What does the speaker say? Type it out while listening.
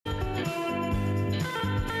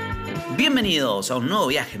Bienvenidos a un nuevo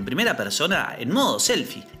viaje en primera persona en modo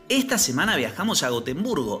selfie. Esta semana viajamos a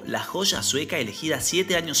Gotemburgo, la joya sueca elegida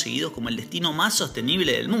 7 años seguidos como el destino más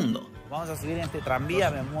sostenible del mundo. Vamos a subir en este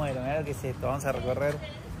tranvía, me muero, mirá lo que es esto. Vamos a recorrer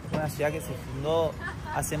una ciudad que se fundó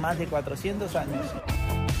hace más de 400 años.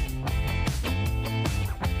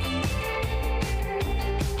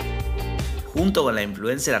 Junto con la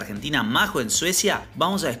influencer argentina Majo en Suecia,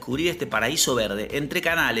 vamos a descubrir este paraíso verde, entre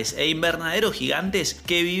canales e invernaderos gigantes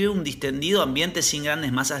que vive un distendido ambiente sin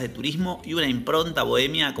grandes masas de turismo y una impronta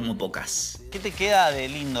bohemia como pocas. ¿Qué te queda de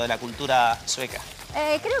lindo de la cultura sueca?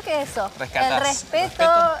 Creo que eso. ¿Rescatás? El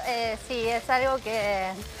respeto, sí, es algo que...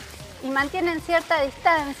 Y mantienen cierta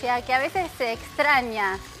distancia, que a veces se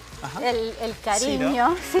extraña el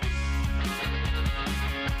cariño. Sí, ¿no?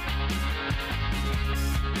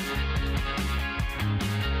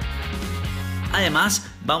 Además,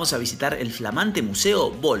 vamos a visitar el flamante Museo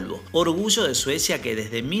Volvo, orgullo de Suecia que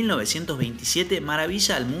desde 1927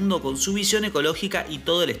 maravilla al mundo con su visión ecológica y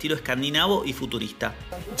todo el estilo escandinavo y futurista.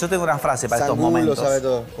 Yo tengo una frase para estos momentos. Sabe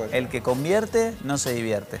todo. El que convierte no se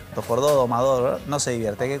divierte. 2x2, domador, no se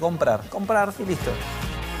divierte. Hay que comprar, y listo.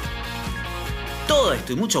 Todo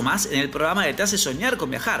esto y mucho más en el programa que te hace soñar con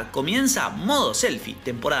viajar. Comienza Modo Selfie,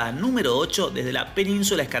 temporada número 8 desde la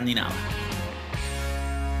península escandinava.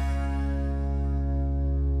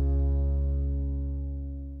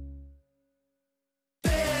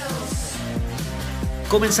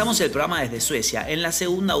 Comenzamos el programa desde Suecia, en la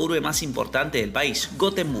segunda urbe más importante del país,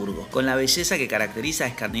 Gotemburgo, con la belleza que caracteriza a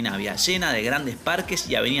Escandinavia, llena de grandes parques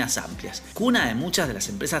y avenidas amplias, cuna de muchas de las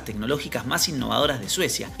empresas tecnológicas más innovadoras de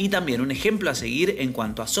Suecia y también un ejemplo a seguir en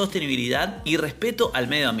cuanto a sostenibilidad y respeto al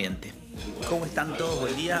medio ambiente. ¿Cómo están todos?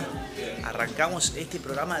 Buen día. Arrancamos este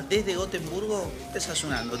programa desde Gotemburgo,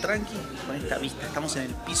 desayunando tranqui con esta vista. Estamos en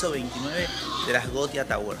el piso 29 de las Gotia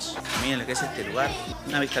Towers. Miren lo que es este lugar,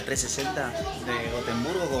 una vista 360 de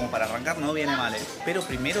Gotemburgo, como para arrancar no viene mal, ¿eh? Pero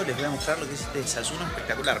primero les voy a mostrar lo que es este desayuno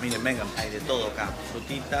espectacular. Miren, vengan, hay de todo acá,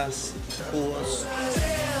 frutitas, jugos.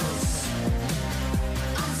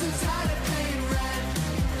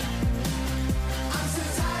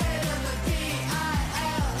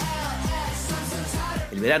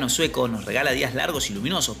 El verano sueco nos regala días largos y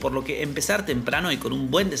luminosos, por lo que empezar temprano y con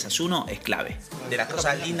un buen desayuno es clave. De las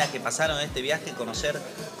cosas lindas que pasaron en este viaje, conocer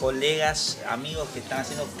colegas, amigos que están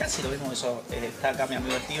haciendo casi lo mismo que eso. Está acá mi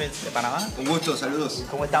amigo Steven de Panamá. Un gusto, saludos.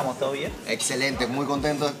 ¿Cómo estamos? ¿Todo bien? Excelente, muy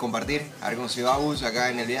contentos de compartir. Haber conocido a Agus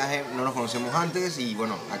acá en el viaje, no nos conocemos antes y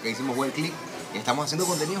bueno, acá hicimos buen clic y estamos haciendo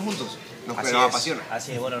contenido juntos. Nos apasiona.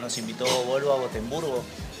 Así es, bueno, nos invitó Volvo a Gotemburgo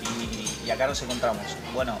y acá nos encontramos.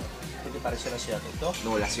 Bueno, ¿qué te pareció la ciudad? ¿Te gustó?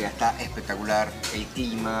 No, la ciudad está espectacular, el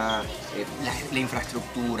clima, la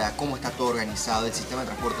infraestructura, cómo está todo organizado, el sistema de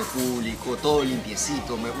transporte público, todo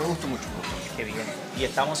limpiecito, me gustó mucho. Qué bien. Y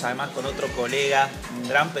estamos además con otro colega, un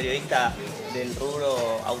gran periodista del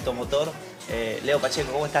rubro automotor, Leo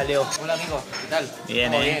Pacheco. ¿Cómo estás, Leo? Hola, amigo, ¿qué tal?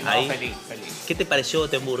 Bien, bien, ahí. No, feliz. ¿Qué te pareció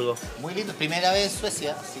Gotemburgo? Muy lindo, primera vez en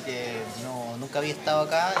Suecia, así que nunca había estado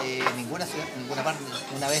acá en ninguna ciudad, en ninguna parte.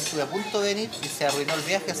 Una vez estuve a punto de venir y se arruinó el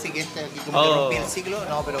viaje, así que aquí como que rompí el ciclo.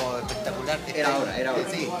 No, pero espectacular. Era hora.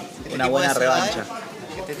 Sí, una buena revancha.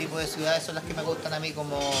 Este tipo de ciudades son las que me gustan a mí,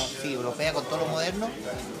 como, sí, europea, con todo lo moderno,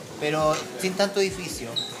 pero sin tanto edificio.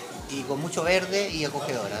 Y con mucho verde y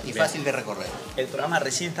acogedora y bien, fácil de recorrer. El programa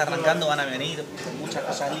recién está arrancando, van a venir muchas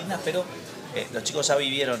cosas lindas, pero los chicos ya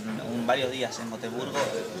vivieron varios días en Gotemburgo.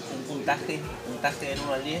 Un puntaje del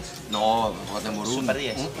 1 al 10. No, Gotemburgo. Super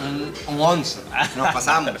 10. Un 11. Nos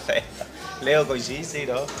pasamos. Perfecto. Leo, coincidís, ¿sí,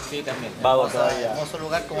 no? Sí, también. Vamos todavía. Hermoso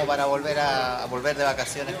lugar como para volver de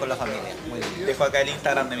vacaciones con la familia. Muy bien. Dejo acá el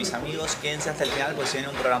Instagram de mis amigos. Quédense hasta el final porque se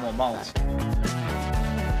viene un programa. Vamos.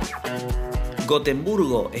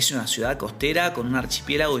 Gotemburgo es una ciudad costera con un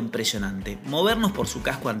archipiélago impresionante. Movernos por su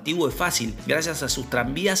casco antiguo es fácil, gracias a sus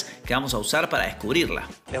tranvías que vamos a usar para descubrirla.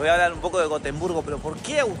 Les voy a hablar un poco de Gotemburgo, pero ¿por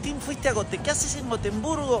qué, Agustín, fuiste a Gotemburgo? ¿Qué haces en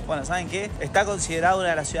Gotemburgo? Bueno, ¿saben qué? Está considerada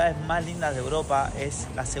una de las ciudades más lindas de Europa, es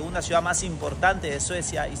la segunda ciudad más importante de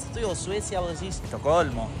Suecia, y si te digo Suecia, vos decís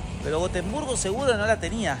Estocolmo. Pero Gotemburgo seguro no la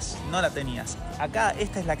tenías. Acá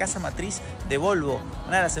esta es la casa matriz de Volvo,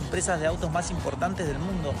 una de las empresas de autos más importantes del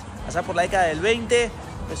mundo. Allá por la década del 20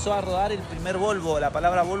 empezó a rodar el primer Volvo. La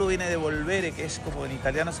palabra Volvo viene de volvere, que es como en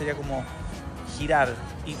italiano sería como girar,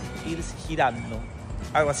 ir girando,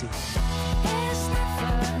 algo así.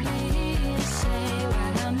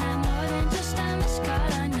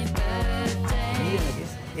 Miren lo que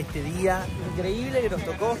es este día increíble que nos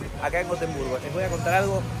tocó acá en Gotemburgo. Les voy a contar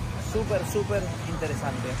algo súper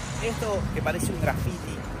interesante. Esto que parece un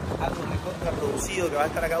graffiti, algo recontraproducido que va a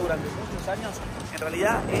estar acá durante muchos años, en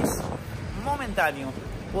realidad es momentáneo.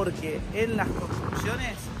 porque en las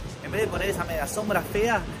construcciones, en vez de poner esa media sombra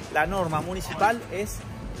fea, la norma municipal es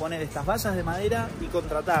poner estas vallas de madera y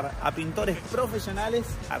contratar a pintores profesionales,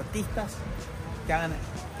 artistas, que hagan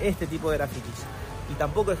este tipo de grafitis. Y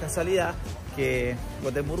tampoco es casualidad que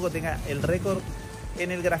Gotemburgo tenga el récord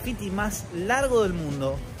en el graffiti más largo del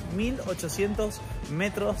mundo, 1800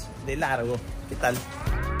 metros de largo. ¿Qué tal?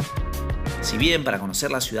 Si bien para conocer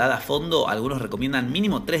la ciudad a fondo algunos recomiendan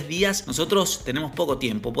mínimo 3 días, nosotros tenemos poco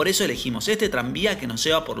tiempo, por eso elegimos este tranvía que nos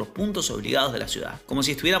lleva por los puntos obligados de la ciudad. Como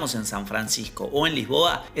si estuviéramos en San Francisco o en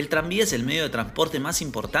Lisboa, el tranvía es el medio de transporte más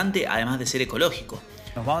importante, además de ser ecológico.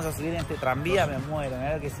 Nos vamos a subir en este tranvía, me muero,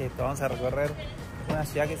 mirá qué es esto, vamos a recorrer una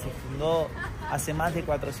ciudad que se fundó hace más de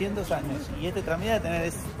 400 años y este tranvía debe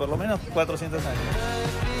tener por lo menos 400 años.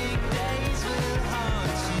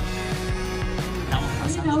 Estamos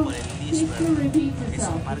pasando por el que es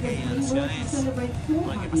un parque de diversiones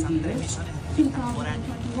por el que pasan 3 millones de turistas por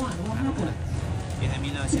año. Una locura. Y es de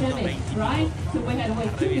 1920.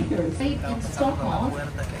 Estamos pasando por la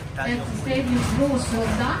puerta del estadio donde se jugó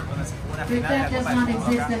una final de la Copa del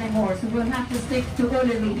Mundo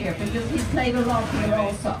acá.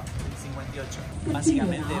 58.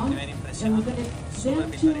 Básicamente, primera impresión, súper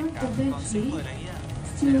pintoresca. Consejo de la guía,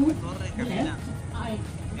 se la recorre, camina.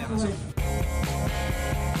 Tiene razón.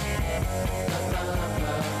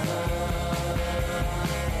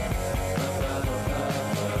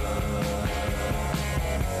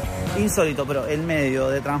 Insólito, pero el medio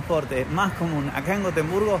de transporte más común acá en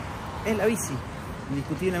Gotemburgo es la bici.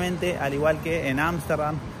 Indiscutiblemente, al igual que en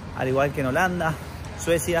Ámsterdam, al igual que en Holanda,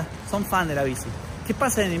 Suecia, son fan de la bici. ¿Qué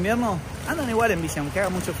pasa en invierno? Andan igual en bici, aunque haga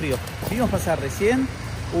mucho frío. Vimos pasar recién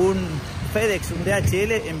un FedEx, un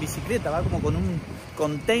DHL en bicicleta, va como con un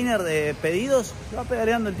container de pedidos, va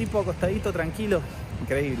pedaleando el tipo acostadito, tranquilo.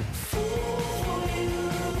 Increíble.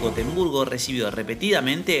 Gotemburgo recibió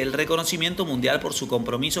repetidamente el reconocimiento mundial por su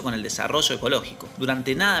compromiso con el desarrollo ecológico.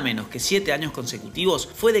 Durante nada menos que 7 años consecutivos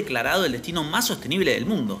fue declarado el destino más sostenible del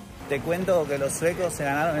mundo. Te cuento que los suecos se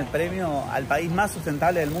ganaron el premio al país más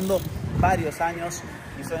sustentable del mundo varios años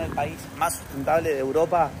y son el país más sustentable de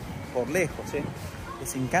Europa por lejos.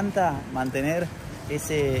 Les encanta mantener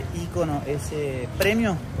ese ícono, ese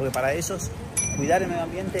premio, porque para ellos cuidar el medio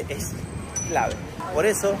ambiente es clave. Por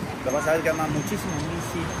eso, lo vas a ver que andan muchísimo en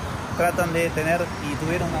bici, tratan de tener y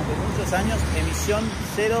tuvieron durante muchos años emisión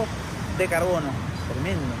cero de carbono.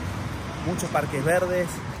 Tremendo. Muchos parques verdes.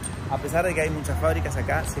 A pesar de que hay muchas fábricas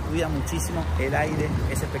acá, se cuida muchísimo, el aire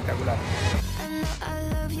es espectacular.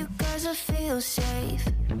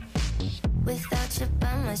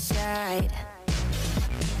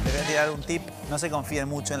 Te voy a tirar un tip, no se confíen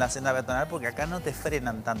mucho en la senda peatonal porque acá no te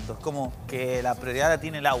frenan tanto. Es como que la prioridad la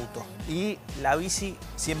tiene el auto y la bici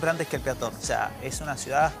siempre antes que el peatón. O sea, es una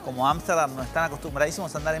ciudad como Ámsterdam, no están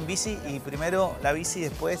acostumbradísimos a andar en bici y primero la bici y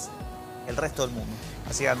después el resto del mundo.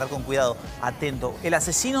 Así que andar con cuidado, atento. El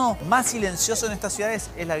asesino más silencioso en estas ciudades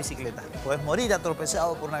es la bicicleta. Podés morir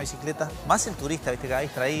atropellado por una bicicleta. Más el turista, viste, que va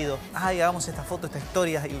distraído. Ay, hagamos esta foto, esta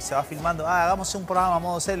historia y se va filmando. Ah, hagamos un programa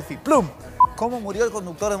modo selfie. ¡Plum! ¿Cómo murió el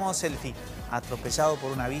conductor de modo selfie? Atropellado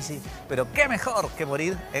por una bici. Pero qué mejor que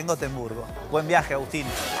morir en Gotemburgo. Buen viaje, Agustín.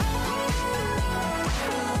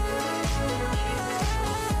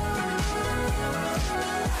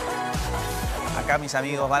 Acá mis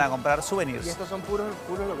amigos van a comprar souvenirs. Y estos son puros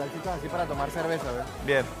localcitos así para tomar cerveza, ¿ves?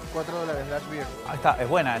 Bien. $4 slash beer. Ahí está, es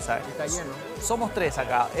buena esa. Está lleno. Somos 3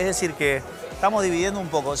 acá, es decir que estamos dividiendo un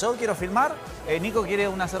poco. Yo quiero filmar, Nico quiere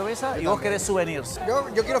una cerveza y vos querés souvenirs.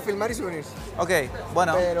 Yo quiero filmar y souvenirs. Ok,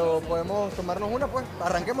 bueno. Pero podemos tomarnos una, pues.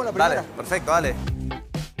 Arranquemos la primera. Dale, perfecto, dale.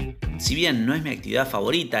 Si bien no es mi actividad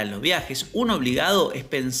favorita en los viajes, un obligado es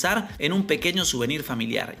pensar en un pequeño souvenir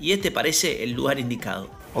familiar y este parece el lugar indicado.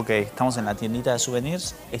 Ok, estamos en la tiendita de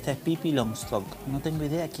souvenirs. Esta es Pippi Longstock. No tengo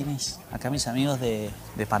idea quién es. Acá mis amigos de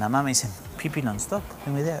Panamá me dicen, Pippi Longstock. No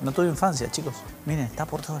tengo idea. No tuve infancia, chicos. Miren, está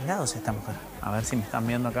por todos lados esta mujer. A ver si me están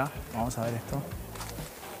viendo acá. Vamos a ver esto.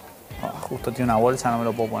 Oh, justo tiene una bolsa, no me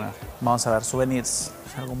lo puedo poner. Vamos a ver, souvenirs.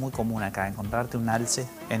 Es algo muy común acá, encontrarte un alce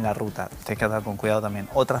en la ruta. Tienes que andar con cuidado también.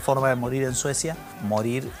 Otra forma de morir en Suecia,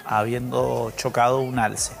 morir habiendo chocado un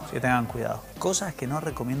alce. Así que tengan cuidado. Cosas que no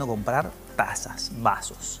recomiendo comprar, tazas,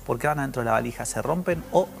 vasos. Porque van adentro de la valija, se rompen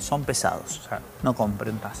o son pesados. O sea, no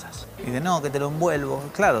compren tazas. Y de no, que te lo envuelvo.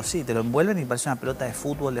 Claro, sí, te lo envuelven y parece una pelota de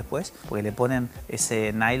fútbol después. Porque le ponen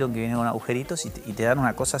ese nylon que viene con agujeritos y te dan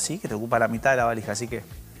una cosa así que te ocupa la mitad de la valija. Así que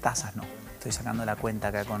tazas no. Estoy sacando la cuenta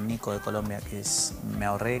acá con Nico de Colombia, que me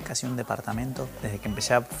ahorré casi un departamento desde que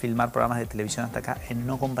empecé a filmar programas de televisión hasta acá en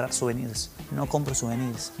no comprar souvenirs. No compro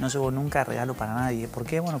souvenirs, no llevo nunca regalo para nadie. ¿Por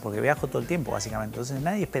qué? Bueno, porque viajo todo el tiempo, básicamente. Entonces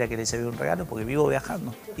nadie espera que les lleve un regalo porque vivo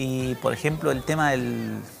viajando. Y, por ejemplo, el tema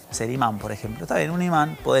del ser imán, por ejemplo. Está bien, un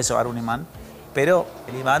imán, podés llevar un imán, pero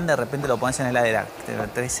el imán de repente lo pones en la heladera.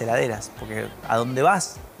 Tenés heladeras, porque a dónde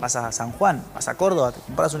vas a San Juan, vas a Córdoba, te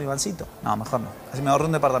compras un imancito. No, mejor no. Así me ahorré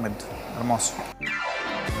un departamento. Hermoso.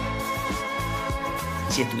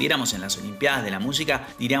 Si estuviéramos en las Olimpiadas de la Música,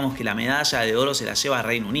 diríamos que la medalla de oro se la lleva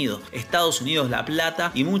Reino Unido, Estados Unidos la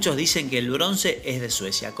plata y muchos dicen que el bronce es de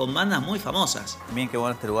Suecia, con bandas muy famosas. Bien, qué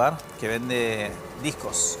bueno este lugar, que vende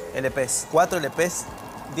discos, LPs, 4 LPs,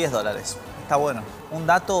 $10. Está bueno. Un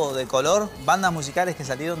dato de color, bandas musicales que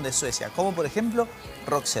salieron de Suecia, como por ejemplo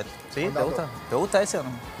Roxette. ¿Sí? ¿Te gusta? ¿Te gusta ese o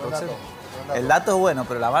no? El dato es bueno,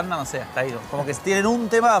 pero la banda no sé, está ahí. Como que tienen un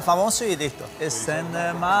tema famoso y listo. It's in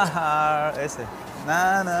my heart, ese.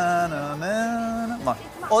 Na, na, na, na, na. Bueno,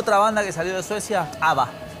 otra banda que salió de Suecia, ABBA.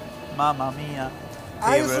 Mamma mía.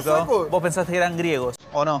 Ay, ¿esos suecos? ¿Vos pensaste que eran griegos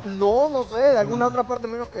o no? No, no sé, de alguna otra parte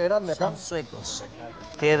menos que eran de acá. Son suecos.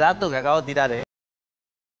 Qué dato que acabo de tirar, ¿eh?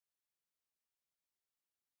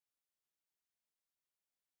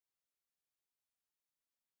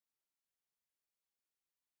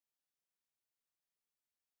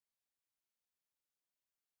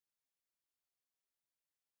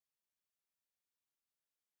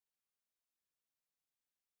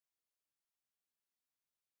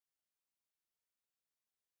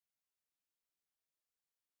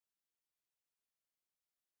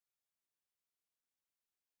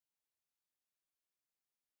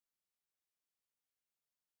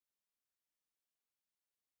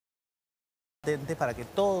 Para que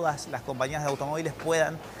todas las compañías de automóviles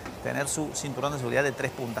puedan tener su cinturón de seguridad de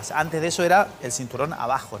 3 puntas. Antes de eso era el cinturón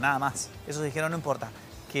abajo, nada más. Eso dijeron, no importa,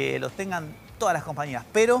 que los tengan todas las compañías,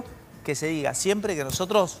 pero que se diga siempre que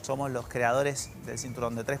nosotros somos los creadores del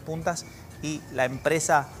cinturón de 3 puntas y la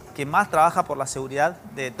empresa que más trabaja por la seguridad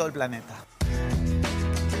de todo el planeta.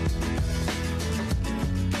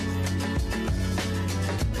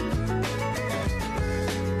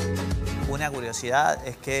 Una curiosidad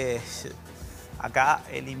es que acá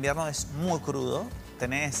el invierno es muy crudo,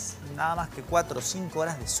 tenés nada más que 4 o 5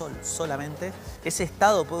 horas de sol solamente. Ese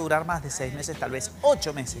estado puede durar más de 6 meses, tal vez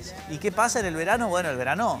 8 meses. ¿Y qué pasa en el verano? Bueno, el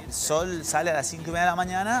verano, el sol sale a las 5:30 de la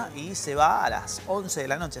mañana y se va a las 11 de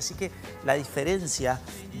la noche. Así que la diferencia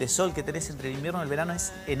de sol que tenés entre el invierno y el verano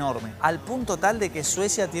es enorme. Al punto tal de que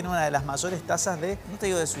Suecia tiene una de las mayores tasas de, no te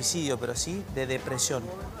digo de suicidio, pero sí de depresión.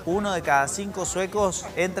 1 de cada 5 suecos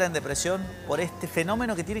entra en depresión por este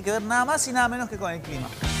fenómeno que tiene que ver nada más y nada menos que con el clima.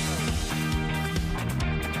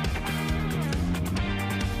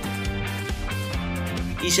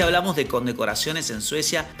 Y si hablamos de condecoraciones en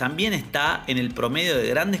Suecia, también está en el promedio de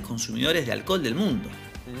grandes consumidores de alcohol del mundo.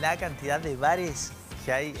 La cantidad de bares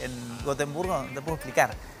que hay en Gotemburgo, no te puedo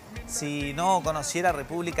explicar. Si no conociera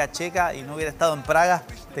República Checa y no hubiera estado en Praga,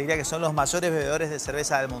 te diría que son los mayores bebedores de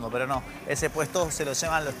cerveza del mundo, pero no, ese puesto se lo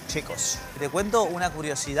llevan los checos. Te cuento una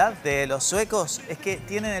curiosidad de los suecos, es que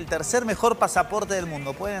tienen el tercer mejor pasaporte del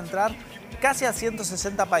mundo, pueden entrar casi a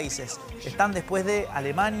 160 países, están después de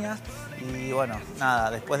Alemania y bueno,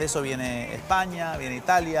 nada, después de eso viene España, viene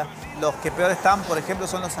Italia. Los que peor están, por ejemplo,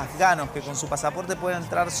 son los afganos, que con su pasaporte pueden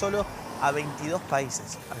entrar solo a 22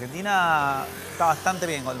 países. Argentina está bastante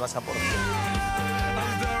bien con el pasaporte.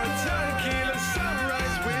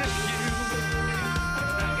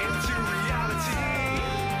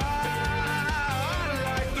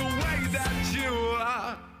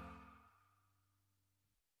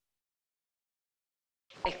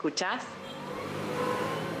 ¿Escuchás?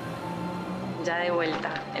 Ya de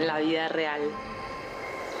vuelta en la vida real.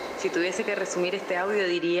 Si tuviese que resumir este audio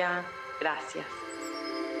diría gracias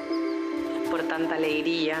por tanta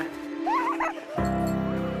alegría,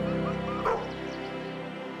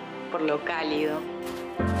 por lo cálido,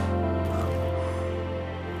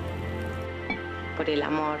 por el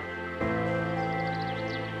amor.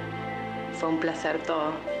 Fue un placer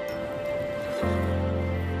todo.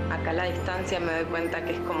 Acá a la distancia me doy cuenta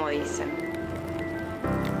que es como dicen.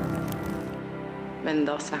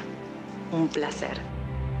 Mendoza, un placer.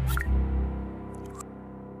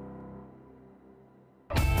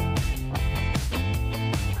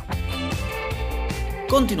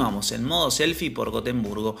 Continuamos en modo selfie por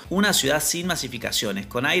Gotemburgo, una ciudad sin masificaciones,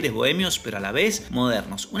 con aires bohemios pero a la vez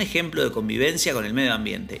modernos, un ejemplo de convivencia con el medio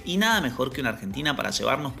ambiente y nada mejor que una Argentina para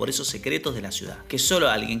llevarnos por esos secretos de la ciudad, que solo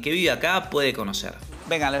alguien que vive acá puede conocer.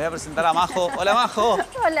 Venga, les voy a presentar a Majo. Hola, Majo.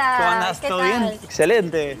 Hola, ¿Cómo andás? ¿qué ¿Todo tal? bien?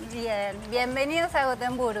 Excelente. Bien, bienvenidos a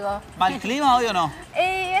Gotemburgo. ¿Mal clima hoy o no?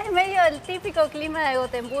 Es medio el típico clima de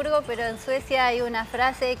Gotemburgo, pero en Suecia hay una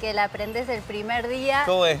frase que la aprendes el primer día.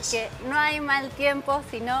 ¿Cómo es? Que no hay mal tiempo,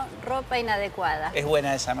 sino ropa inadecuada. Es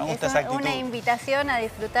buena esa, me gusta esa actitud. Una invitación a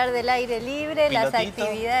disfrutar del aire libre, las Pilotito,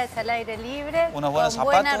 actividades al aire libre, unos buenos con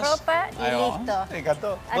zapatos. buena ropa y Ahí vamos. listo. Me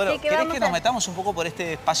encantó. Así Bueno, que ¿querés vamos que nos a- metamos un poco por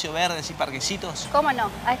este espacio verde, así parquecitos? ¿Cómo no?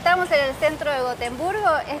 Estamos en el centro de Gotemburgo.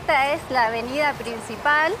 Esta es la avenida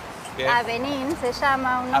principal. Bien. Avenín se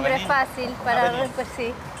llama, un nombre Avenín. fácil para Avenín. pues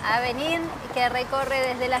sí. Avenín, que recorre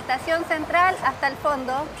desde la estación central hasta el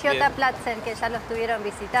fondo, Platsen, que ya lo estuvieron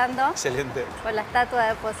visitando, Excelente. con la estatua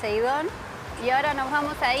de Poseidón. Y ahora nos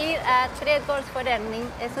vamos a ir a Trädgårdsförening.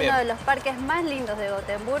 Es Bien. uno de los parques más lindos de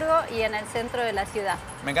Gotemburgo y en el centro de la ciudad.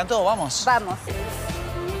 Me encantó, vamos. Vamos.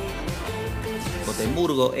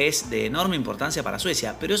 Gotemburgo es de enorme importancia para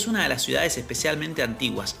Suecia, pero es una de las ciudades especialmente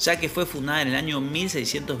antiguas, ya que fue fundada en el año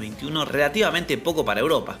 1621, relativamente poco para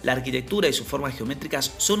Europa. La arquitectura y sus formas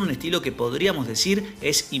geométricas son un estilo que podríamos decir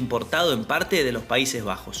es importado en parte de los Países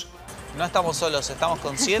Bajos. No estamos solos, estamos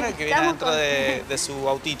con Siena, que viene Estamos dentro con- de su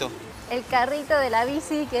autito. El carrito de la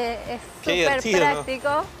bici, que es Qué súper divertido, ¿no?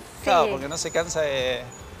 práctico. Claro, Sí. porque no se cansa de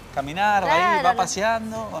caminar, va ahí, Claro, va no.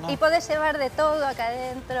 paseando, ¿o no? Y podés llevar de todo acá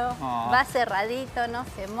adentro. Ah. Va cerradito, no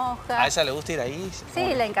se moja. ¿A ella le gusta ir ahí? Sí,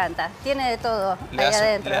 Bueno, le encanta. Tiene de todo le ahí da,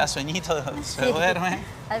 adentro. le da sueñito, se Sí. duerme,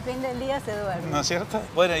 Al fin del día se duerme. ¿no es cierto?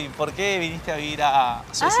 Bueno, ¿y por qué viniste a vivir a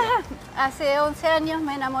Suecia? Hace 11 años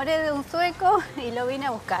me enamoré de un sueco y lo vine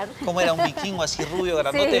a buscar. ¿Cómo era un vikingo así rubio,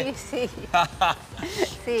 grandote? Sí, sí.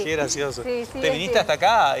 Sí. Qué gracioso. Sí, sí, ¿Te sí. viniste hasta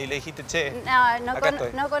acá y le dijiste, che? No, Acá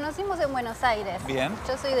estoy. nos conocimos en Buenos Aires. Bien.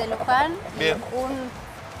 Yo soy de Luján. Bien. Y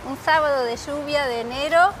un sábado de lluvia de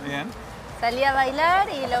enero Bien. salí a bailar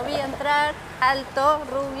y lo vi entrar alto,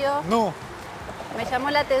 rubio. No. Me llamó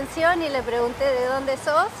la atención y le pregunté ¿de dónde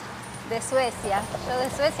sos? De Suecia. Yo de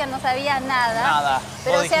Suecia no sabía nada. Nada.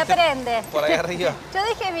 Pero Vos se dijiste aprende. por ahí arriba. Yo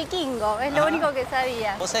dije vikingo, es Ah. lo único que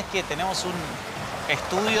sabía. Vos sabés que tenemos un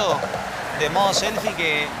estudio de modo selfie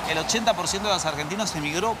que el 80% de los argentinos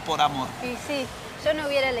emigró por amor. Y sí, yo no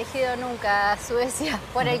hubiera elegido nunca Suecia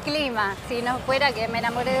por el clima, si no fuera que me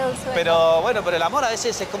enamoré de un sueco. Pero bueno, pero el amor a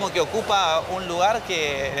veces es como que ocupa un lugar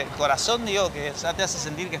que el corazón, digo, que ya te hace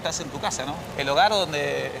sentir que estás en tu casa, ¿no? El hogar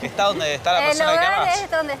donde está la El persona que hogar amas.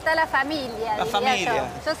 es donde está la familia, La diría familia.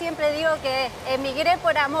 yo. Yo siempre digo que emigré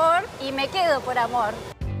por amor y me quedo por amor.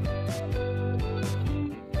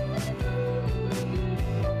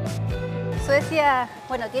 Suecia,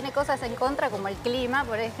 bueno, tiene cosas en contra como el clima,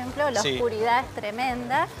 por ejemplo, la Sí. oscuridad es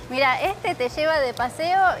tremenda. Mira, este te lleva de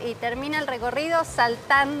paseo y termina el recorrido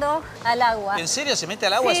saltando al agua. ¿En serio se mete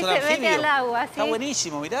al agua? Sí, ¿Es un se anfibio? mete al agua, sí. Está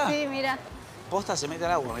buenísimo, mirá. Sí, mira, Posta se mete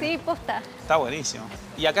al agua, mirá. sí, posta. Está buenísimo.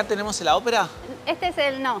 ¿Y acá tenemos la ópera? Este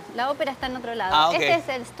es no, la ópera está en otro lado. Ah, ok. Este es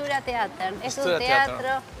el Stura Theater, es un Stura Theater.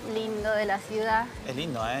 teatro lindo de la ciudad. Es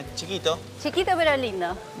lindo, ¿eh? Chiquito. Chiquito pero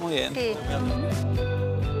lindo. Muy bien. Sí.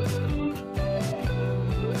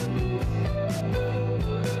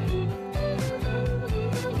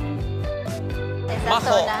 Esa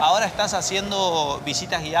Majo, zona. ahora estás haciendo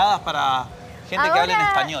visitas guiadas para gente que habla en Ahora,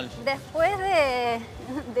 español. Después de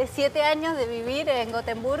 7 años de vivir en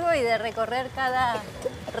Gotemburgo y de recorrer cada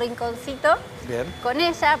rinconcito Bien. con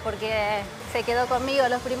ella, porque se quedó conmigo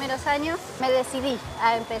los primeros años, me decidí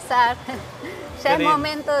a empezar. Ya Qué es lindo.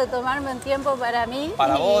 momento de tomarme un tiempo para mí.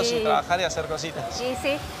 Para vos y trabajar y hacer cositas. Y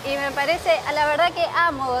sí, y me parece, la verdad que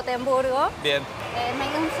amo Gotemburgo. Bien.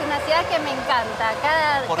 Es una ciudad que me encanta,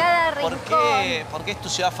 cada rincón. ¿Por qué es tu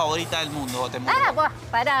ciudad favorita del mundo, Gotemburgo? Ah, buah,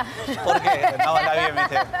 pará. ¿Por qué? No, está bien,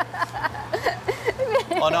 ¿viste?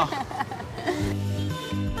 ¿O no?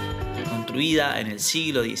 Construida en el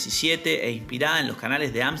siglo XVII e inspirada en los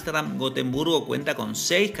canales de Ámsterdam, Gotemburgo cuenta con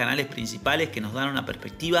 6 canales principales que nos dan una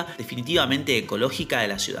perspectiva definitivamente ecológica de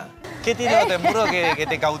la ciudad. ¿Qué tiene Gotemburgo que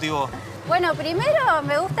te cautivó? Bueno, primero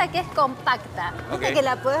me gusta que es compacta. Viste Ok. que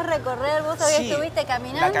la podés recorrer, vos hoy Sí, estuviste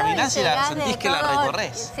caminando. la caminás y la llegás de sentís que la todo-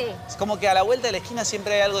 recorres. Sí. Es como que a la vuelta de la esquina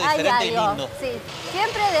siempre hay algo Hay diferente y algo, lindo. sí.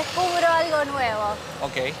 Siempre descubro algo nuevo.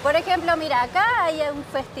 Ok, Por ejemplo, mira, acá hay un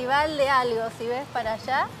festival de algo, si ves para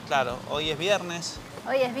allá. claro, hoy es viernes.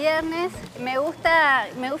 Hoy es viernes. Me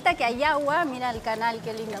gusta que hay agua. Mira el canal,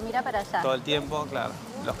 qué lindo. Mira para allá. Todo el tiempo, claro.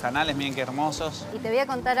 Los canales, miren qué hermosos. Y te voy a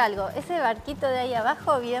contar algo. Ese barquito de ahí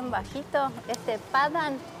abajo, bien bajito, este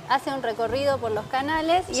Padan, hace un recorrido por los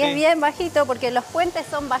canales y Sí. es bien bajito porque los puentes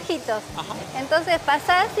son bajitos. Ajá. Entonces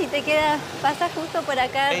pasás y pasás justo por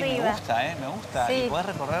acá Ey, arriba. me gusta. Sí. Y podés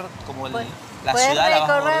recorrer como Podés la ciudad, la vas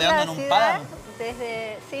recorrer bordeando la en un ciudad, pádano.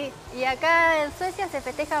 Sí, y acá en Suecia se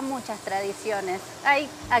festejan muchas tradiciones. Hay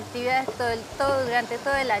actividades durante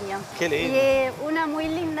todo el año. Qué lindo. Y una muy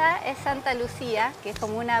linda es Santa Lucía, que es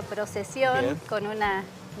como una procesión. Bien. Con una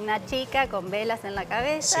chica con velas en la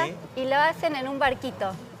cabeza. Sí. Y lo hacen en un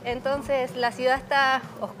barquito. Entonces la ciudad está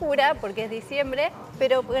oscura porque es diciembre,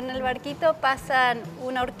 pero en el barquito pasan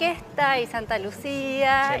una orquesta y Santa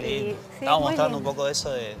Lucía. Qué lindo. Y, sí, Estamos muy mostrando un lindo. poco de eso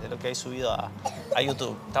de lo que hay subido a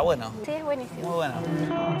YouTube. Está bueno. Sí, es buenísimo. Muy bueno.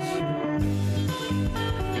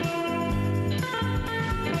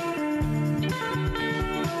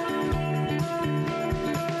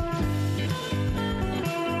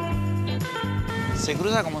 ¿Se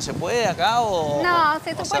cruza como se puede acá o...? No,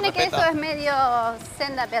 se o supone que respeta? eso es medio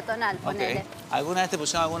senda peatonal, ponele. Ok. ¿Alguna vez te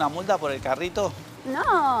pusieron alguna multa por el carrito?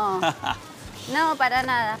 No, no, para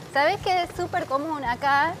nada. ¿Sabés qué es súper común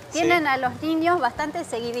acá? Tienen a los niños bastante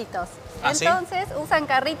seguiditos. ¿Ah, sí? Entonces usan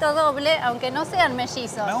carrito doble, aunque no sean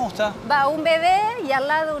mellizos. Me gusta. Va un bebé y al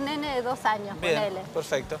lado un nene de 2 años, Bien, ponele.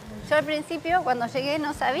 perfecto. Yo al principio, cuando llegué,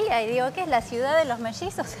 no sabía y digo, ¿qué es la ciudad de los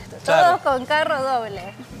mellizos? Claro. Todos con carro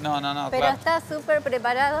doble. No, Pero claro. está súper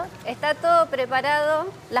preparado, está todo preparado,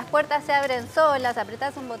 las puertas se abren solas,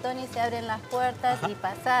 apretás un botón y se abren las puertas y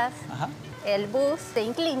pasás. Ajá. El bus se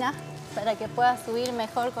inclina para que puedas subir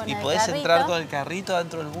mejor con ¿Y el podés carrito. entrar con el carrito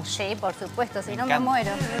dentro del bus? Sí, por supuesto, si no me encanta.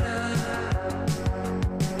 muero.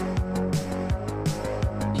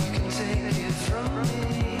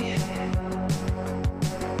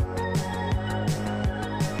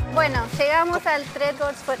 Bueno, llegamos al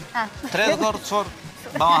Trädgårdsförening. Trädgårdsförening.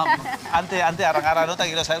 Vamos, antes de arrancar la nota,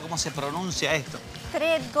 quiero saber cómo se pronuncia esto.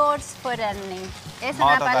 Trädgårdsförening. Es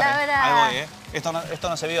Vamos una a tratar, palabra... Ahí voy, Esto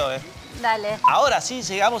no se vio, Dale. Ahora sí,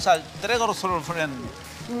 llegamos al Trädgårdsförening.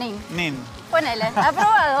 Nin. Ponele,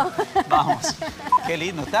 aprobado. Vamos. Qué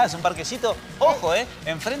lindo está, es un parquecito. Ojo,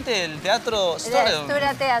 enfrente del teatro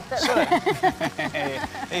Stora Teatro.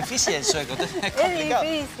 Es difícil el sueco, es complicado.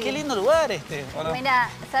 difícil. Qué lindo lugar ¿o no? Mira,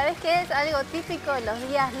 ¿sabes qué es algo típico los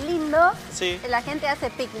días lindos? Sí. La gente hace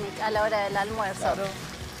picnic a la hora del almuerzo. Claro.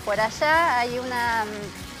 Por allá hay una,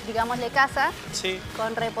 digámosle, casa Sí.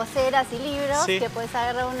 con reposeras y libros, Sí. que puedes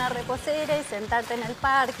agarrar una reposera y sentarte en el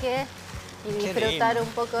parque y Qué disfrutar lindo. un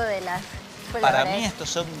poco de las Para flores. mí estos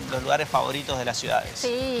son los lugares favoritos de las ciudades.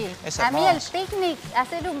 Sí, Es a mí el hermoso. picnic,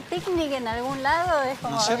 hacer un picnic en algún lado es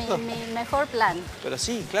como ¿No es cierto? mi mejor plan. Pero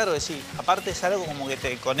sí, claro que sí. Aparte es algo como que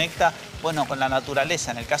te conecta, bueno, con la naturaleza.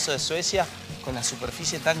 En el caso de Suecia, con la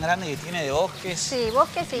superficie tan grande que tiene de bosques. Sí,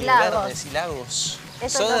 bosques y de lagos. verdes y lagos.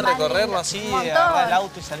 Eso ¿Sos es de lo más recorrerlo lindo. así, Un de agarrar el montón.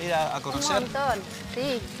 auto y salir a Un conocer? montón,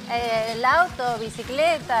 sí. El auto,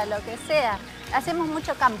 bicicleta, lo que sea. Hacemos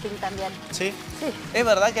mucho camping también. ¿Sí? Sí. Es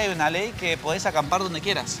verdad que hay una ley que podés acampar donde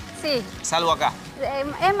quieras, Sí, salvo acá.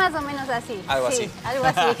 es más o menos así. Algo sí, así. algo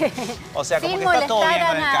así. O sea, como sin que está todo molestar bien a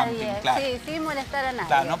con el nadie. camping, claro. Sí, sin molestar a nadie.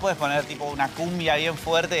 Claro, no puedes poner tipo una cumbia bien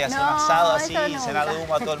fuerte y hacer No, un asado así eso y cenar de nunca.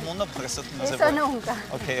 humo a todo el mundo porque eso no se Eso puede. nunca.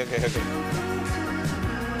 Ok.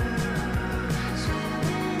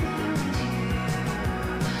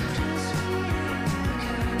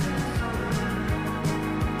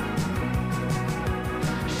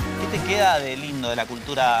 ¿Qué te queda de lindo de la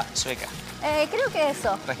cultura sueca? Creo que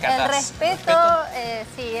eso. ¿Rescatás? El respeto,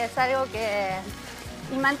 sí, es algo que...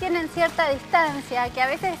 Y mantienen cierta distancia, que a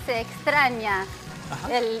veces se extraña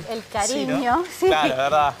el cariño. Sí, ¿no? Claro, la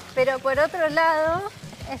verdad. Pero por otro lado,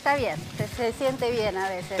 está bien, se siente bien a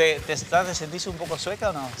veces. ¿Te sentís un poco sueca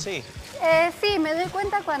o no? Sí. Sí, me doy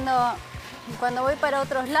cuenta cuando voy para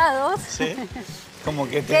otros lados. Sí. Como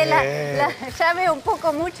que te... Que ya veo un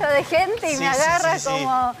poco mucho de gente y Sí, me agarra sí.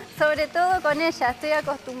 como, sobre todo con ella, estoy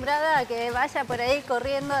acostumbrada a que vaya por ahí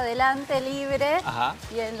corriendo adelante libre. Ajá.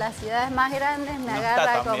 Y en las ciudades más grandes me No agarra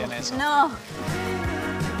está tan como... bien eso. No.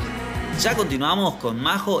 Ya continuamos con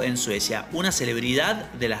Majo en Suecia, una celebridad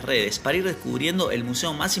de las redes, para ir descubriendo el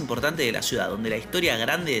museo más importante de la ciudad, donde la historia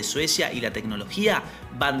grande de Suecia y la tecnología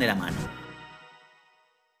van de la mano.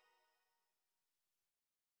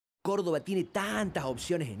 Córdoba tiene tantas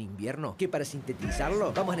opciones en invierno que para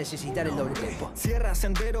sintetizarlo vamos a necesitar el doble tiempo. Sierra,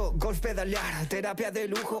 sendero, golf pedalear, terapia de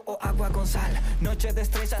lujo o agua con sal. Noche de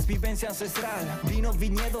estrellas, vivencia ancestral. Vino,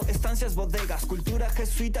 viñedo, estancias, bodegas. Cultura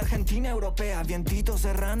jesuita, argentina, europea. Vientito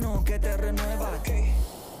serrano que te renueva.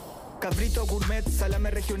 Cabrito gourmet,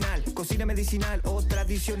 salame regional. Cocina medicinal o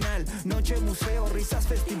tradicional. Noche, museo, risas,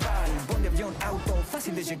 festival. Bondi, avión, auto,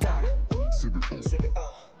 fácil de llegar.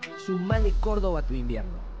 Sumale Córdoba a tu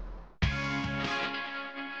invierno.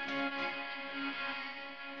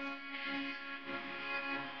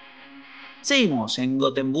 Seguimos en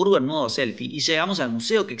Gotemburgo en modo selfie y llegamos al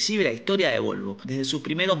museo que exhibe la historia de Volvo, desde sus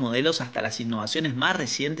primeros modelos hasta las innovaciones más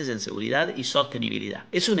recientes en seguridad y sostenibilidad.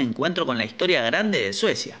 Es un encuentro con la historia grande de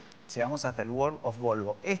Suecia. Llegamos hasta el World of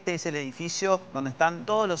Volvo. Este es el edificio donde están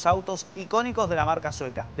todos los autos icónicos de la marca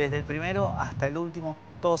sueca. Desde el primero hasta el último,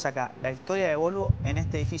 todos acá. La historia de Volvo en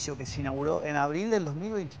este edificio que se inauguró en abril del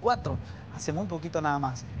 2024. Hace muy poquito nada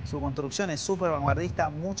más. Su construcción es súper vanguardista,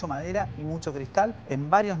 mucho madera y mucho cristal. En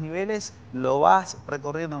varios niveles lo vas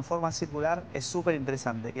recorriendo en forma circular. Es súper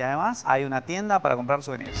interesante. Y además hay una tienda para comprar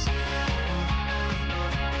souvenirs.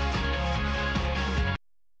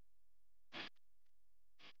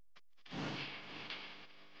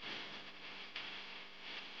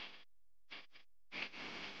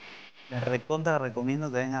 Les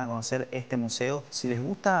recomiendo que vengan a conocer este museo si les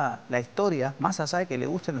gusta la historia, más allá de que les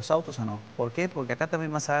gusten los autos o no. ¿Por qué? Porque acá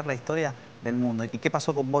también vas a ver la historia del mundo y qué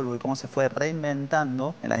pasó con Volvo y cómo se fue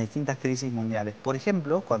reinventando en las distintas crisis mundiales. Por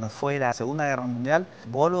ejemplo, cuando fue la Segunda Guerra Mundial,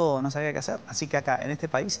 Volvo no sabía qué hacer, así que acá en este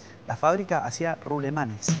país la fábrica hacía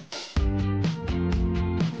rulemanes.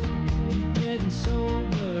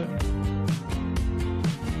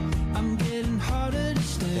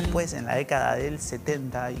 Después, en la década del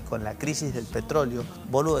 70 y con la crisis del petróleo,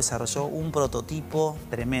 Volvo desarrolló un prototipo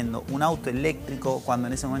tremendo, un auto eléctrico. Cuando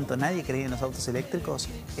en ese momento nadie creía en los autos eléctricos,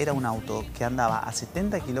 era un auto que andaba a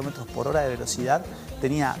 70 km/h de velocidad,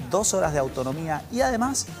 tenía 2 horas de autonomía y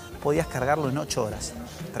además podías cargarlo en 8 horas.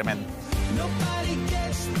 Tremendo.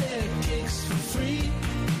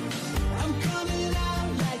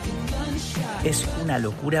 Es una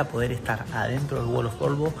locura poder estar adentro del World of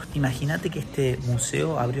Volvo. Imagínate que este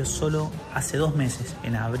museo abrió solo hace 2 meses,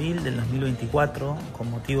 en abril del 2024,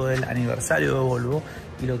 con motivo del aniversario de Volvo.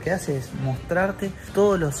 Y lo que hace es mostrarte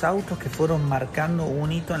todos los autos que fueron marcando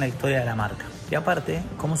un hito en la historia de la marca. Y aparte,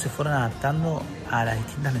 cómo se fueron adaptando a las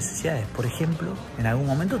distintas necesidades. Por ejemplo, en algún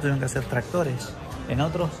momento tuvieron que hacer tractores, en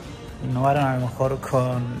otros innovaron a lo mejor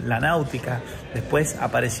con la náutica, después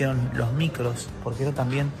aparecieron los micros, porque eran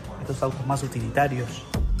también estos autos más utilitarios.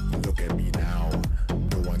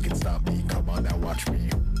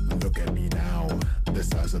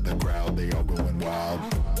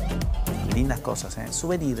 Lindas cosas, ¿eh?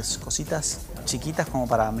 Souvenirs, cositas chiquitas como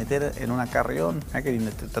para meter en una carrión. Mirá qué lindo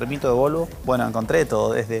este termito de Volvo. Bueno, encontré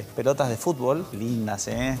todo, desde pelotas de fútbol, lindas,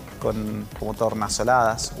 con como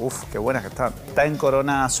tornasoladas. Uf, qué buenas que están. Está en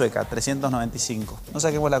corona sueca, 395. No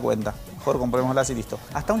saquemos la cuenta, mejor comprémoslas y listo.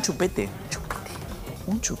 Hasta un chupete.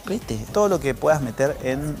 Un chupete. Todo lo que puedas meter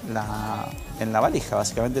en la valija,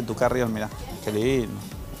 básicamente en tu carrión, mirá. Qué lindo,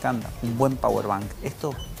 me encanta. Un buen power bank.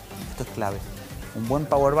 Esto es clave. Un buen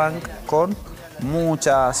power bank con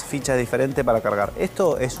muchas fichas diferentes para cargar.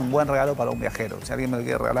 Esto es un buen regalo para un viajero. Si alguien me lo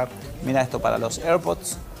quiere regalar, mira esto para los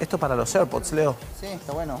AirPods. Esto para los AirPods, Leo. Sí,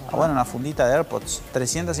 está bueno. Ah, bueno, una fundita de AirPods.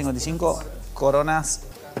 355 coronas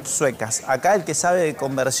suecas. Acá el que sabe de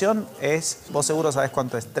conversión es, vos seguro sabés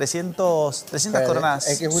cuánto es, 300 coronas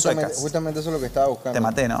es que justamente eso es lo que estaba buscando. Te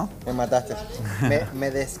maté, ¿no? Me mataste. me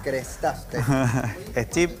descrestaste.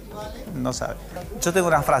 Steve no sabe. Yo tengo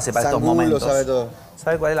una frase para estos Sangulo momentos. sabe todo.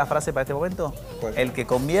 ¿Sabe cuál es la frase para este momento? ¿Cuál? El que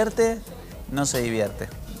convierte no se divierte.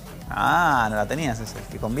 Ah, no la tenías esa. El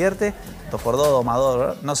que convierte, 2 por 2, 2 más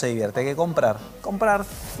 2, no se divierte. Hay que comprar. Comprar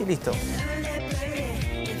y listo.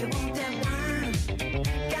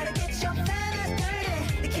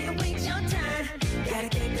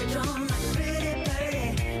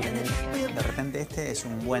 De repente este es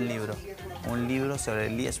un buen libro. Un libro sobre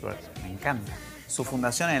el iceberg. Me encanta. Su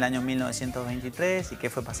fundación en el año 1923 y qué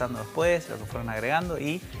fue pasando después, lo que fueron agregando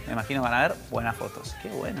y me imagino van a ver buenas fotos. Qué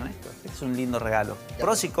bueno esto. Este es un lindo regalo.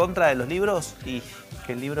 Pros y contras de los libros y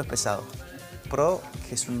que el libro es pesado. Pro,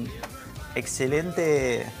 que es un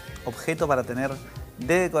excelente objeto para tener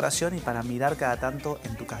de decoración y para mirar cada tanto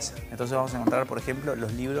en tu casa. Entonces vamos a encontrar, por ejemplo,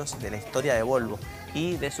 los libros de la historia de Volvo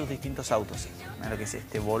y de sus distintos autos. Mira lo que es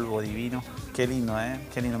este Volvo divino. Qué lindo, ¿eh?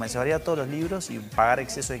 Qué lindo. Me llevaría todos los libros y pagar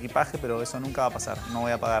exceso de equipaje, pero eso nunca va a pasar. No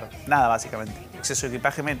voy a pagar nada, básicamente. Exceso de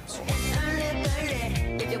equipaje menos.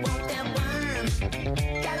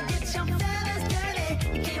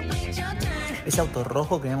 Ese auto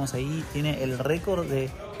rojo que vemos ahí tiene el récord de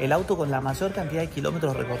el auto con la mayor cantidad de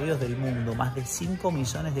kilómetros recorridos del mundo. Más de 5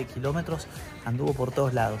 millones de kilómetros anduvo por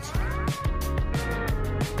todos lados.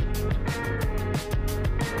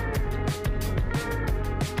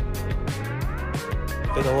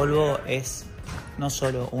 Pero Volvo es no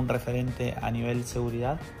solo un referente a nivel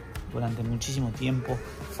seguridad, durante muchísimo tiempo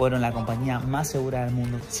fueron la compañía más segura del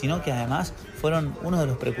mundo, sino que además fueron uno de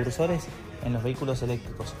los precursores en los vehículos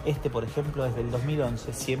eléctricos. Este, por ejemplo, es del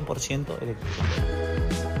 2011, 100% eléctrico.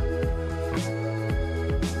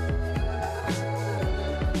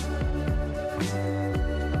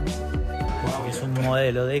 es un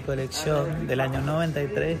modelo de colección del año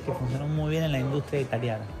 93 que funcionó muy bien en la industria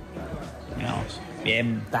italiana. Digamos,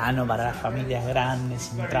 bien tano para las familias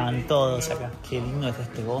grandes, entraban todos acá. Qué lindo es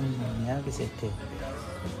este bondi, mirá que es este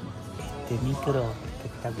micro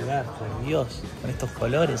espectacular, por Dios, con estos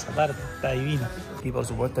colores aparte, está divino. Y por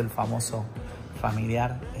supuesto el famoso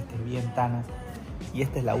familiar, bien tano. Y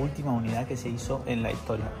esta es la última unidad que se hizo en la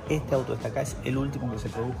historia. Este auto está acá, es el último que se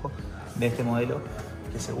produjo de este modelo,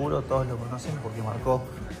 que seguro todos lo conocen porque marcó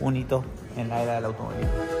un hito en la era del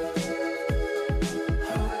automovilismo.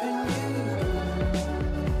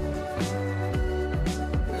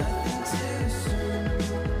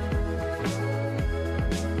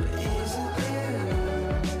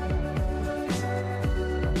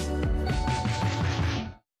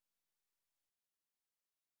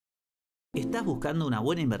 ¿Estás buscando una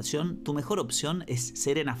buena inversión? Tu mejor opción es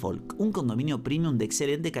Serena Folk, un condominio premium de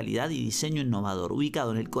excelente calidad y diseño innovador,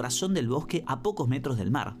 ubicado en el corazón del bosque a pocos metros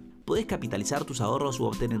del mar. Podés capitalizar tus ahorros u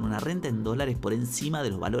obtener una renta en dólares por encima de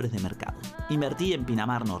los valores de mercado. Invertí en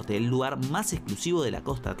Pinamar Norte, el lugar más exclusivo de la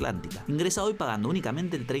costa atlántica. Ingresa hoy pagando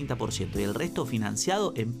únicamente el 30% y el resto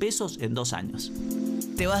financiado en pesos en 2 años.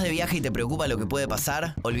 ¿Te vas de viaje y te preocupa lo que puede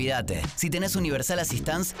pasar? Olvídate. Si tenés Universal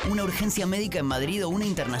Assistance, una urgencia médica en Madrid o una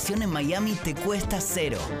internación en Miami te cuesta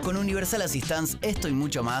 0. Con Universal Assistance, esto y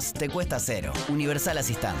mucho más te cuesta 0. Universal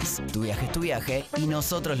Assistance. Tu viaje es tu viaje y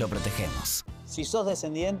nosotros lo protegemos. Si sos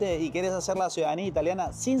descendiente y querés hacer la ciudadanía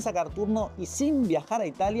italiana sin sacar turno y sin viajar a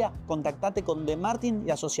Italia, contactate con De Martin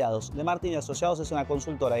y Asociados. De Martin y Asociados es una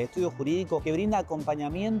consultora de estudio jurídico que brinda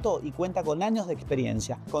acompañamiento y cuenta con años de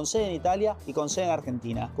experiencia, con sede en Italia y con sede en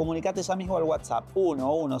Argentina. Comunicate ya mismo al WhatsApp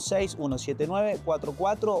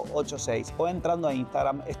 116-179-4486 o entrando a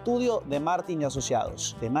Instagram, Estudio De Martin y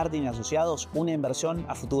Asociados. De Martin y Asociados, una inversión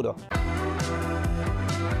a futuro.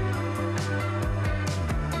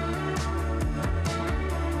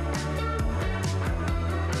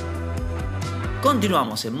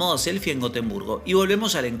 Continuamos en modo selfie en Gotemburgo y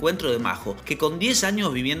volvemos al encuentro de Majo, que con 10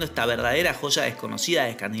 años viviendo esta verdadera joya desconocida de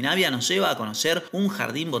Escandinavia nos lleva a conocer un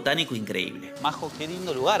jardín botánico increíble. Majo, qué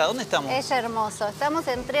lindo lugar. ¿A dónde estamos? Es hermoso. Estamos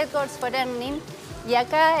en Trädgårdsförening y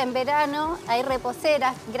acá en verano hay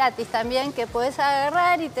reposeras gratis también que podés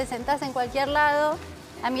agarrar y te sentás en cualquier lado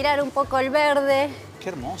a mirar un poco el verde. Qué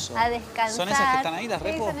hermoso. A descansar. ¿Son esas que están ahí, las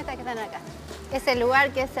repos? Sí, son estas que están acá. Es el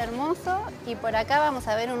lugar que es hermoso y por acá vamos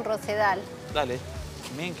a ver un rosedal. Dale.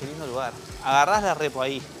 Miren qué lindo lugar. Agarrás la repo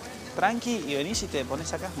ahí, tranqui, y venís y te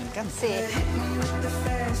pones acá. Me encanta. Sí.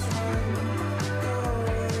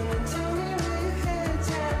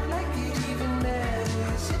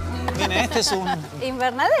 Miren, este es un...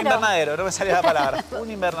 ¿Invernadero? Invernadero, no me salía la palabra.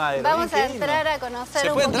 Un invernadero. Vamos a entrar a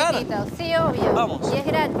conocer un poquitito. Sí, obvio. Vamos. Y es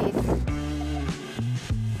gratis.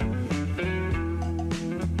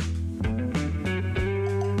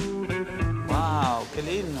 Wow, qué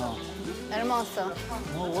lindo. Hermoso.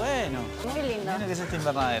 Muy bueno. Muy lindo. Miren qué es este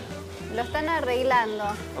invernadero. Lo están arreglando.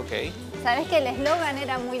 Ok. Sabés que el eslogan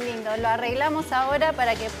era muy lindo. Lo arreglamos ahora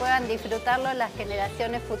para que puedan disfrutarlo las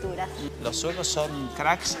generaciones futuras. Los suecos son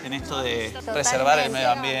cracks en esto de Totalmente. Preservar el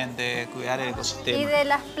medio ambiente, cuidar el ecosistema. Y de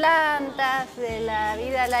las plantas, de la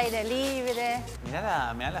vida al aire libre.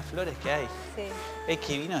 Mirá las flores que hay. Sí.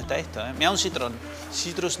 Qué vino está esto, ¿eh? Mirá un citrón,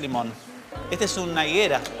 citrus limón. Este es una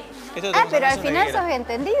higuera. Pero al final sos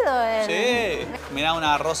entendido. Sí. Mirá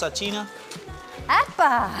una rosa china.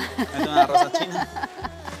 ¡Apa! Mirá una rosa china.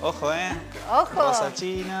 Ojo, ¿eh? Ojo. Rosa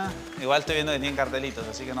china. Igual estoy viendo que tienen cartelitos,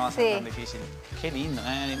 así que no va a ser tan difícil. Qué lindo,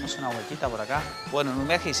 ¿eh? Dimos una vueltita por acá. Bueno, en un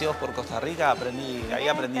viaje que hicimos por Costa Rica aprendí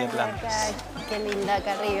de plantas. Qué linda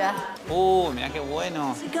acá arriba. Mirá qué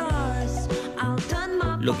bueno.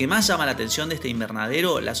 Lo que más llama la atención de este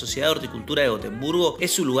invernadero, la Sociedad de Horticultura de Gotemburgo,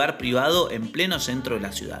 es su lugar privado en pleno centro de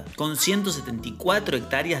la ciudad. Con 174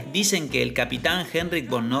 hectáreas, dicen que el capitán Henrik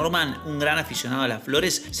von Norman, un gran aficionado a las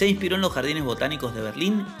flores, se inspiró en los jardines botánicos de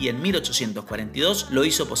Berlín y en 1842 lo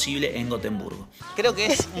hizo posible en Gotemburgo. Creo que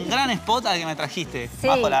es un gran spot al que me trajiste. Sí,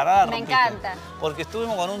 bajo la rada, me encanta. Porque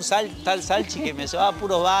estuvimos con un tal Salchi que me llevaba a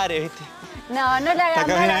puros bares, ¿viste? No le hagas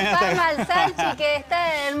mala fama al Salchi que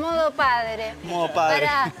está en el modo padre. Modo padre.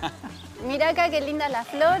 Mirá acá qué lindas las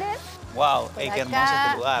flores. Wow, qué hermoso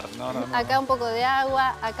este lugar. No. Acá un poco de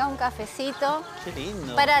agua, acá un cafecito. Qué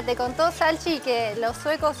lindo. Te contó Salchi que los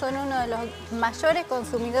suecos son uno de los mayores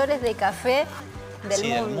consumidores de café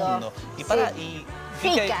del mundo. Y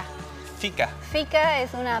Fika. Fika. Fika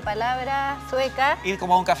es una palabra sueca. Ir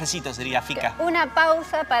como a un cafecito sería fika. Una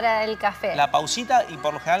pausa para el café. La pausita y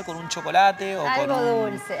por lo general con un chocolate o algo con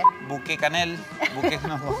un dulce. Buqué canel. Buqué,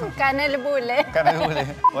 no. Canel bule. Canel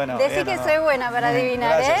bule. Bueno, decí que soy buena para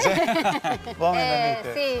adivinar, gracias, ¿eh? Vos me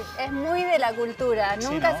entendiste. Sí, es muy de la cultura.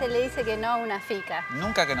 Nunca sí, ¿no? se le dice que no a una fika.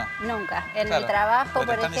 Nunca que no. Nunca. En claro. el trabajo,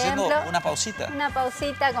 por están ejemplo. Diciendo una pausita. Una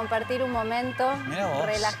pausita, compartir un momento,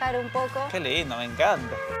 relajar un poco. Qué lindo, me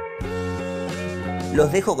encanta.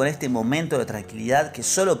 Los dejo con este momento de tranquilidad que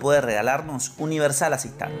solo puede regalarnos Universal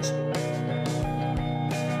Assistance.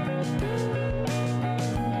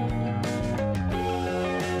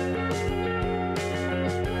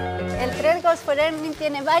 El tren Golf Forever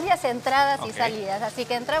tiene varias entradas y salidas, así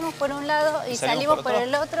que entramos por un lado y salimos por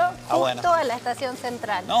el otro, justo a la estación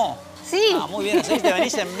central. No. Sí. Ah, muy bien, ¿así te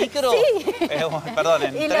venís en micro? Sí. Perdón,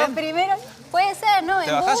 ¿en y tren? lo primero, puede ser, ¿no?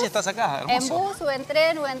 Te bajás y estás acá, hermoso. En bus o en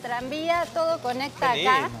tren o en tranvía, todo conecta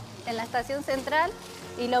acá, en la estación central.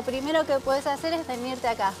 Y lo primero que puedes hacer es venirte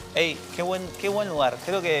acá. Ey, qué buen lugar.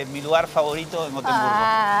 Creo que mi lugar favorito en Gotemburgo.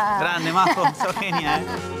 Grande, Majo, sos genia, ¿eh?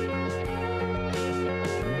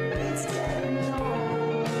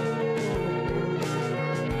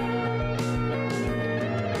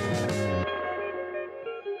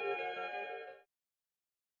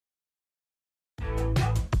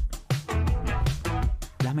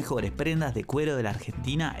 Las mejores prendas de cuero de la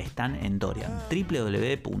Argentina están en Dorian,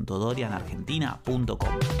 www.dorianargentina.com.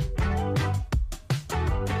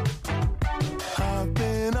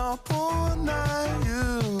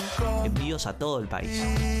 Envíos a todo el país.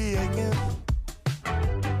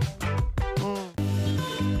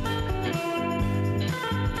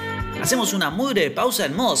 Hacemos una muy breve pausa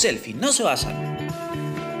en modo selfie, no se vayan.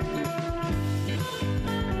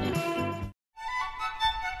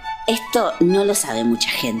 Esto no lo sabe mucha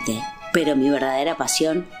gente, pero mi verdadera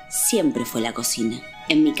pasión siempre fue la cocina.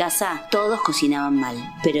 En mi casa todos cocinaban mal,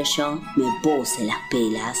 pero yo me puse las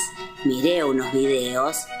pilas, miré unos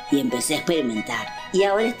videos y empecé a experimentar. Y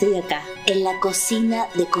ahora estoy acá, en la cocina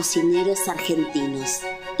de cocineros argentinos.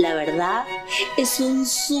 La verdad, es un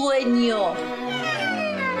sueño.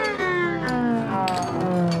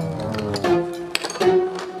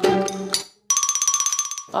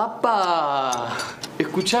 ¡Apa!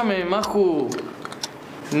 Escúchame, Maju.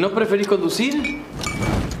 ¿No preferís conducir?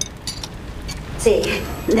 Sí,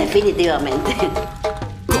 definitivamente.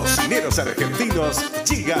 Cocineros Argentinos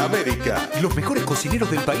llega a América. Los mejores cocineros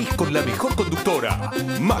del país con la mejor conductora,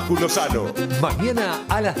 Maju Lozano. Mañana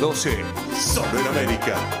a las 12, solo en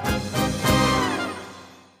América.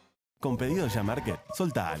 Con pedidos ya Market,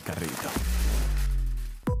 soltá el carrito.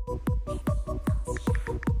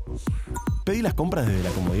 Pedí las compras desde la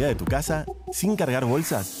comodidad de tu casa, sin cargar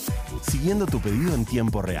bolsas, siguiendo tu pedido en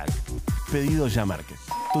tiempo real. Pedido ya Market,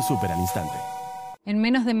 tu súper al instante. En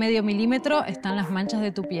menos de medio milímetro están las manchas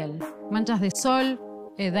de tu piel. Manchas de sol,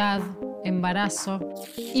 edad, embarazo.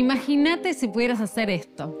 Imagínate si pudieras hacer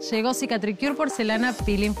esto. Llegó Cicatricure Porcelana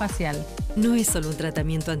Peeling Facial. No es solo un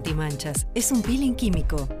tratamiento antimanchas, es un peeling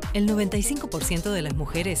químico. El 95% de las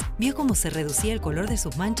mujeres vio cómo se reducía el color de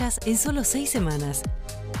sus manchas en solo 6 semanas.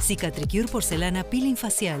 Cicatricure Porcelana Peeling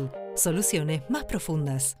Facial. Soluciones más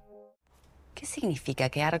profundas. ¿Qué significa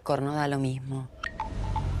que Arcor no da lo mismo?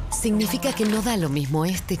 Significa que no da lo mismo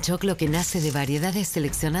este choclo que nace de variedades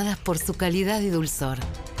seleccionadas por su calidad y dulzor.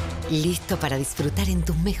 Listo para disfrutar en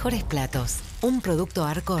tus mejores platos. Un producto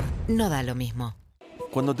Arcor no da lo mismo.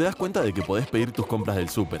 Cuando te das cuenta de que podés pedir tus compras del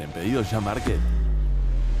súper en Pedidos Ya Market,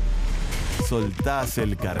 soltás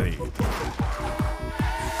el carrito.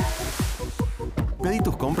 Pedí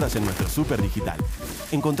tus compras en nuestro súper digital.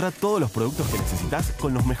 Encontrá todos los productos que necesitas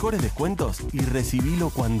con los mejores descuentos y recibilo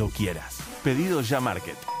cuando quieras. Pedidos Ya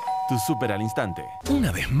Market. Tu súper al instante.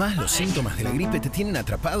 Una vez más los síntomas de la gripe te tienen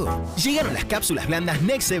atrapado. Llegaron las cápsulas blandas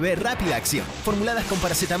Nex-CB Rápida Acción. Formuladas con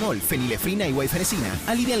paracetamol, fenilefrina y guaifenesina.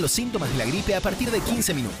 Alivian los síntomas de la gripe a partir de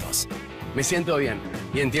 15 minutos. Me siento bien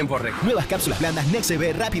y en tiempo récord. Nuevas cápsulas blandas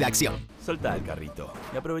Nex-CB Rápida Acción. Soltá el carrito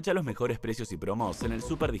y aprovecha los mejores precios y promos en el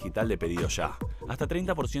súper digital de Pedido Ya. Hasta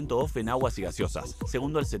 30% off en aguas y gaseosas.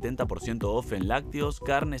 Segundo al 70% off en lácteos,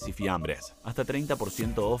 carnes y fiambres. Hasta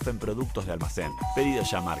 30% off en productos de almacén. Pedido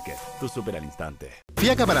Ya Market, tu súper al instante.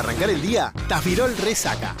 Fiaca para arrancar el día, Tafirol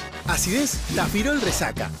Resaca. Acidez, Tafirol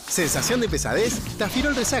Resaca. Sensación de pesadez,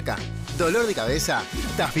 Tafirol Resaca. Dolor de cabeza,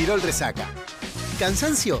 Tafirol Resaca.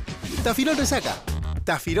 Cansancio, Tafirol Resaca.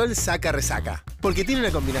 Tafirol Saca Resaca. Porque tiene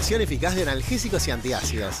una combinación eficaz de analgésicos y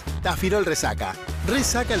antiácidos. Tafirol Resaca.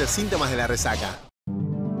 Resaca los síntomas de la resaca.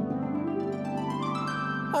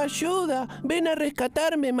 ¡Ayuda! ¡Ven a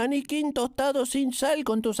rescatarme, maniquín tostado sin sal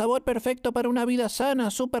con tu sabor perfecto para una vida sana,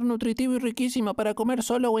 súper nutritivo y riquísimo para comer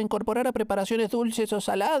solo o incorporar a preparaciones dulces o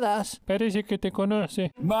saladas! Parece que te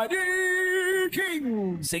conoce. ¡Maniquín!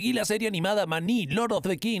 Seguí la serie animada Maní, Lord of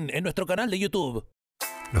the King en nuestro canal de YouTube.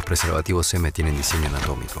 Los preservativos M tienen diseño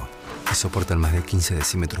anatómico y soportan más de 15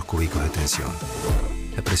 decímetros cúbicos de tensión,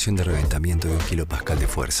 la presión de reventamiento de 1 kilopascal de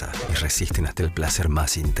fuerza y resisten hasta el placer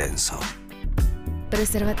más intenso.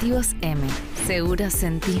 Preservativos M. Seguro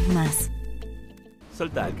sentís más.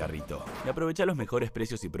 Soltá el carrito y aprovecha los mejores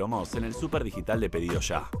precios y promos en el super digital de Pedido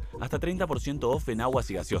Ya. Hasta 30% off en aguas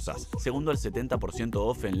y gaseosas, segundo al 70%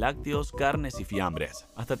 off en lácteos, carnes y fiambres.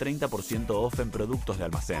 Hasta 30% off en productos de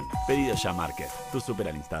almacén. Pedido Ya Market, tu super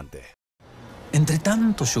al instante. Entre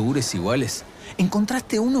tantos yogures iguales,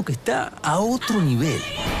 encontraste uno que está a otro nivel.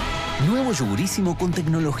 Nuevo yogurísimo con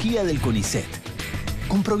tecnología del CONICET.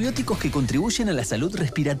 Con probióticos que contribuyen a la salud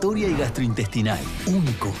respiratoria y gastrointestinal.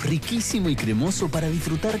 Único, riquísimo y cremoso para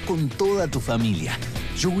disfrutar con toda tu familia.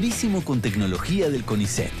 Yogurísimo con tecnología del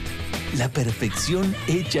CONICET. La perfección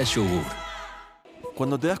hecha yogur.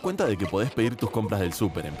 Cuando te das cuenta de que podés pedir tus compras del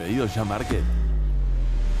súper en Pedido Ya Market,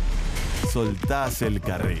 soltás el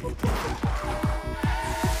carrito.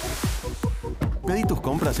 Pedí tus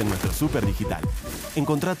compras en nuestro súper digital.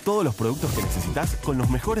 Encontrá todos los productos que necesitas con los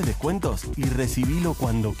mejores descuentos y recibilo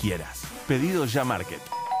cuando quieras. Pedido Ya Market,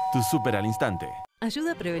 tu súper al instante.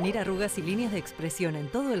 Ayuda a prevenir arrugas y líneas de expresión en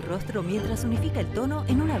todo el rostro mientras unifica el tono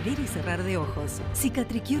en un abrir y cerrar de ojos.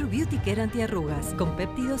 Cicatricure Beauty Care antiarrugas, con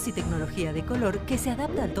péptidos y tecnología de color que se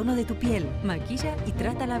adapta al tono de tu piel, maquilla y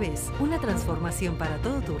trata a la vez. Una transformación para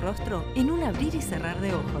todo tu rostro en un abrir y cerrar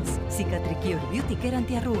de ojos. Cicatricure Beauty Care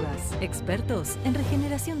antiarrugas, expertos en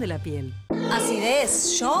regeneración de la piel.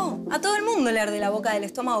 Acidez, ¿yo? A todo el mundo le arde la boca del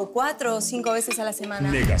estómago 4 o 5 veces a la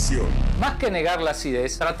semana. Negación. Más que negar la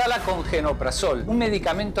acidez, tratala con genoprazol, un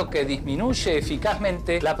medicamento que disminuye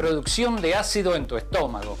eficazmente la producción de ácido en tu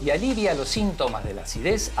estómago y alivia los síntomas de la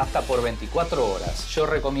acidez hasta por 24 horas. Yo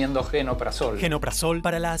recomiendo genoprazol. Genoprazol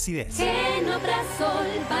para la acidez. Genoprazol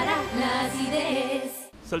para la acidez.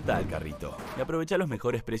 Soltá el carrito y aprovecha los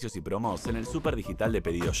mejores precios y promos en el super digital de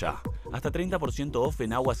Pedido Ya. Hasta 30% off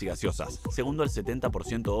en aguas y gaseosas, segundo al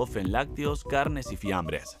 70% off en lácteos, carnes y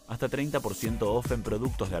fiambres. Hasta 30% off en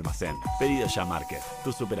productos de almacén. Pedido Ya Market,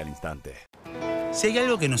 tu super al instante. Si hay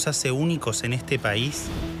algo que nos hace únicos en este país,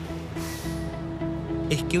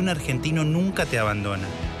 es que un argentino nunca te abandona.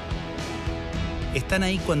 Están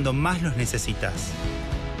ahí cuando más los necesitas.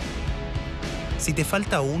 Si te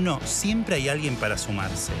falta uno, siempre hay alguien para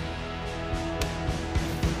sumarse.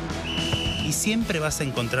 Y siempre vas a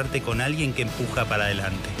encontrarte con alguien que empuja para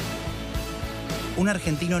adelante. Un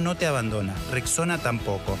argentino no te abandona, Rexona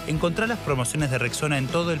tampoco. Encontrá las promociones de Rexona en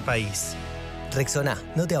todo el país. Rexona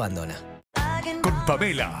no te abandona. Con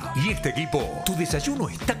Pamela y este equipo, tu desayuno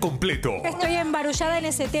está completo. Estoy embarullada en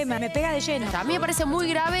ese tema, me pega de lleno. A mí me parece muy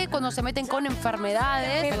grave cuando se meten con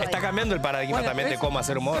enfermedades. Está cambiando el paradigma también de cómo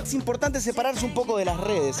hacer humor. Es importante separarse un poco de las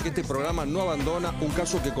redes. Este programa no abandona un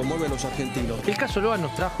caso que conmueve a los argentinos. El caso Loa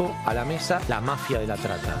nos trajo a la mesa la mafia de la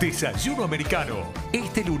trata. Desayuno americano,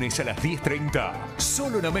 este lunes a las 10:30,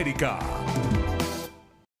 solo en América.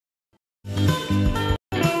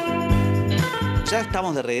 Ya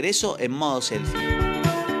estamos de regreso en modo selfie.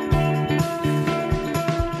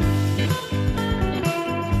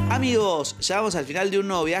 Amigos, llegamos al final de un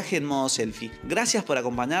nuevo viaje en modo selfie. Gracias por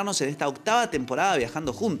acompañarnos en esta 8ª temporada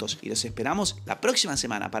viajando juntos y los esperamos la próxima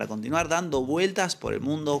semana para continuar dando vueltas por el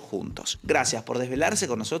mundo juntos. Gracias por desvelarse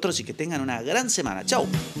con nosotros y que tengan una gran semana. ¡Chau!